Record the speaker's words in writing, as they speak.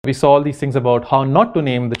we saw all these things about how not to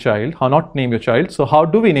name the child, how not to name your child. So how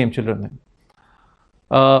do we name children then?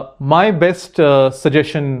 My best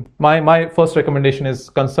suggestion, my first recommendation is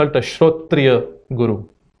consult a Shrotriya Guru.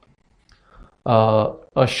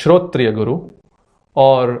 A Shrotriya Guru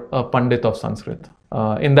or a Pandit of Sanskrit,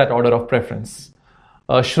 in that order of preference.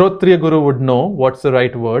 A Shrotriya Guru would know what's the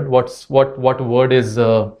right word, what word is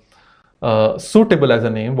suitable as a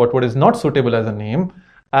name, what word is not suitable as a name,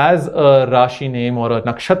 as a Rashi name or a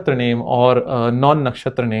Nakshatra name or a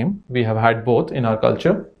non-Nakshatra name. We have had both in our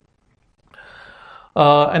culture.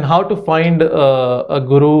 And how to find a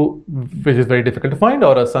Guru, which is very difficult to find,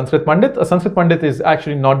 or a Sanskrit Pandit. A Sanskrit Pandit is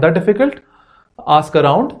actually not that difficult. Ask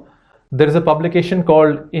around. There is a publication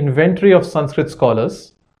called Inventory of Sanskrit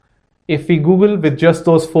Scholars. If we Google with just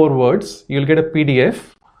those 4 words, you'll get a PDF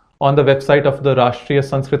on the website of the Rashtriya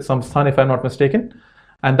Sanskrit Samsthan, if I'm not mistaken.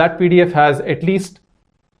 And that PDF has at least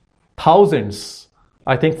thousands,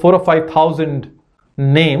 I think 4,000 or 5,000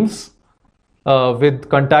 names with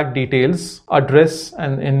contact details, address,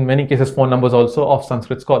 and in many cases phone numbers also of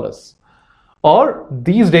Sanskrit scholars. Or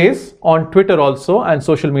these days on Twitter also and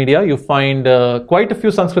social media, you find quite a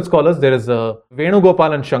few Sanskrit scholars. There is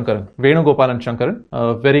Venugopalan Shankaran,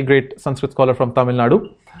 a very great Sanskrit scholar from Tamil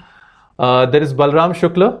Nadu. There is Balram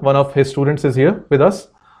Shukla, one of his students is here with us.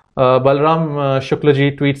 Balram Shukla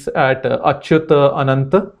ji tweets at Achyut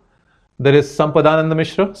Ananta. There is Sampadananda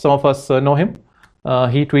Mishra, some of us know him.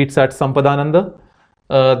 He tweets at Sampadananda.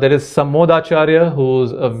 There is Samodacharya,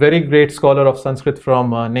 who's a very great scholar of Sanskrit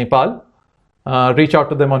from Nepal. Reach out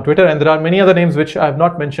to them on Twitter, and there are many other names which I have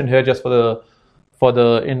not mentioned here just for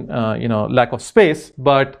the lack of space.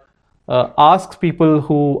 But ask people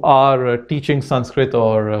who are teaching Sanskrit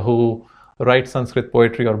or who write Sanskrit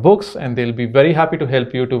poetry or books, and they'll be very happy to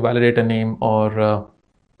help you to validate a name or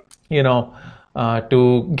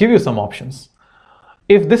to give you some options.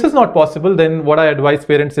 If this is not possible, then what I advise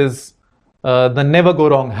parents is the never go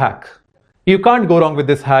wrong hack. You can't go wrong with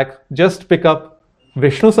this hack. Just pick up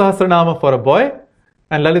Vishnu Sahasranama for a boy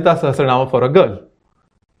and Lalita Sahasranama for a girl.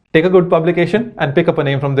 Take a good publication and pick up a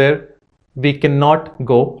name from there. We cannot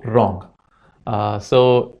go wrong.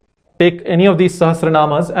 So take any of these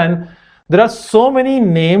Sahasranamas, and there are so many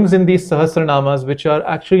names in these Sahasranamas which are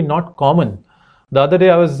actually not common. The other day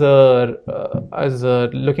I was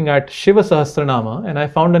looking at Shiva Sahasranama and I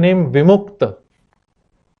found the name Vimukta.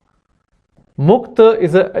 Mukta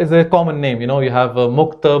is a common name. You have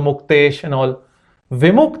Mukta, Muktesh and all.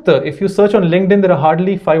 Vimukta, if you search on LinkedIn, there are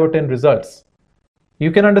hardly 5 or 10 results. You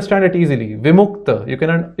can understand it easily. Vimukta, you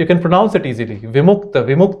can pronounce it easily. Vimukta,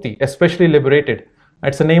 Vimukti, especially liberated.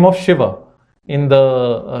 It's the name of Shiva in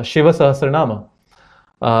the Shiva Sahasranama.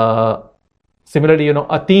 Similarly,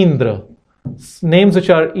 Atindra, names which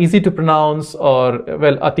are easy to pronounce, or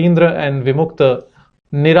Atindra and Vimukta.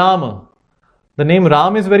 Nirama, the name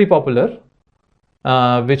Ram is very popular,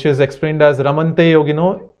 which is explained as Ramante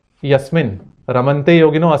Yogino Yasmin. Ramante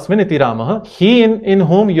Yogino Asmin iti Ramaha, he in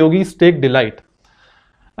whom yogis take delight.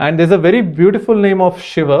 And there's a very beautiful name of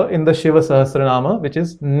Shiva in the Shiva Sahasranama, which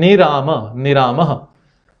is Niramaha,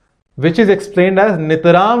 which is explained as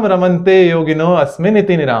Nitaram Ramante Yogino Asmin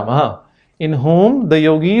iti Niramaha, in whom the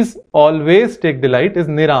yogis always take delight, is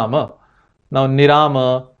Nirama. Now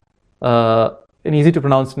Nirama, an easy to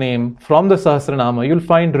pronounce name from the Sahasranama. You'll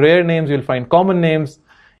find rare names, you'll find common names,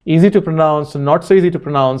 easy to pronounce, not so easy to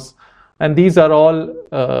pronounce. And these are all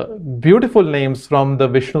beautiful names from the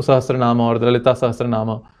Vishnu Sahasranama or the Lalita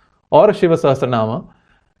Sahasranama or Shiva Sahasranama.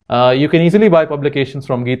 You can easily buy publications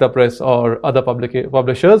from Gita Press or other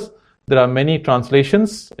publishers. There are many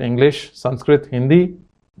translations, English, Sanskrit, Hindi,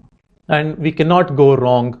 and we cannot go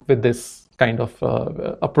wrong with this kind of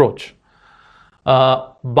approach.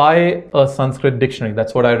 Buy a Sanskrit dictionary.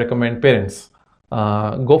 That's what I recommend parents.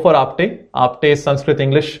 Go for Apte. Apte is Sanskrit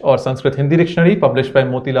English or Sanskrit Hindi dictionary published by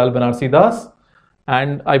Motilal Banarsi Das,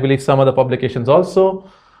 and I believe some other publications also.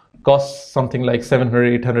 Costs something like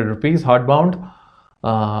 700-800 rupees hardbound,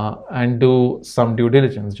 and do some due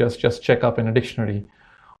diligence. Just check up in a dictionary,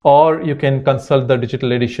 or you can consult the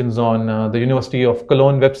digital editions on the University of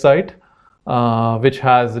Cologne website, which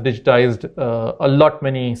has digitized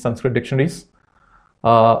many Sanskrit dictionaries.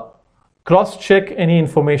 Cross-check any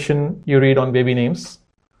information you read on baby names.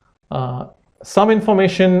 Some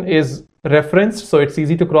information is referenced, so it's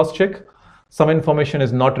easy to cross-check. Some information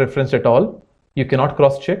is not referenced at all. You cannot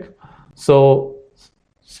cross-check. So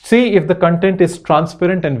see if the content is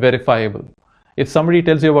transparent and verifiable. If somebody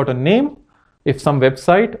tells you about a name, if some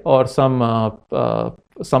website or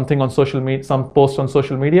something on social media, some post on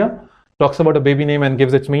social media talks about a baby name and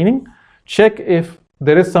gives its meaning, check if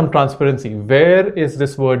there is some transparency. Where is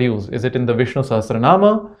this word used? Is it in the Vishnu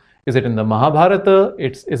Sahasranama? Is it in the Mahabharata?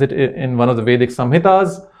 Is it in one of the Vedic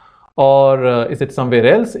Samhitas? Or is it somewhere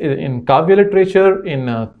else in Kavya literature, in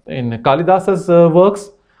Kalidasa's works?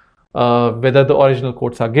 Whether the original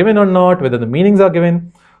quotes are given or not, whether the meanings are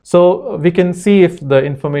given. So we can see if the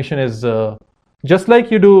information is just like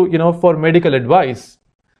you do, for medical advice.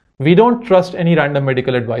 We don't trust any random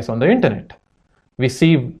medical advice on the internet. We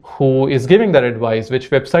see who is giving that advice,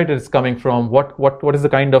 which website it is coming from, what is the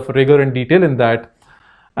kind of rigor and detail in that,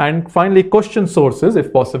 and finally question sources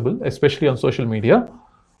if possible, especially on social media.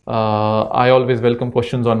 I always welcome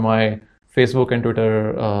questions on my Facebook and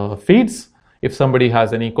Twitter feeds. If somebody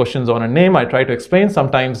has any questions on a name, I try to explain.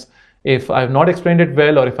 Sometimes if I've not explained it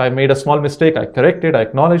well, or if I made a small mistake, I correct it, I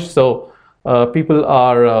acknowledge. So people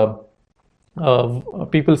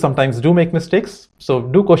sometimes do make mistakes. So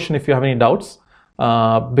do question if you have any doubts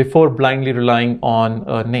before blindly relying on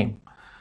a name.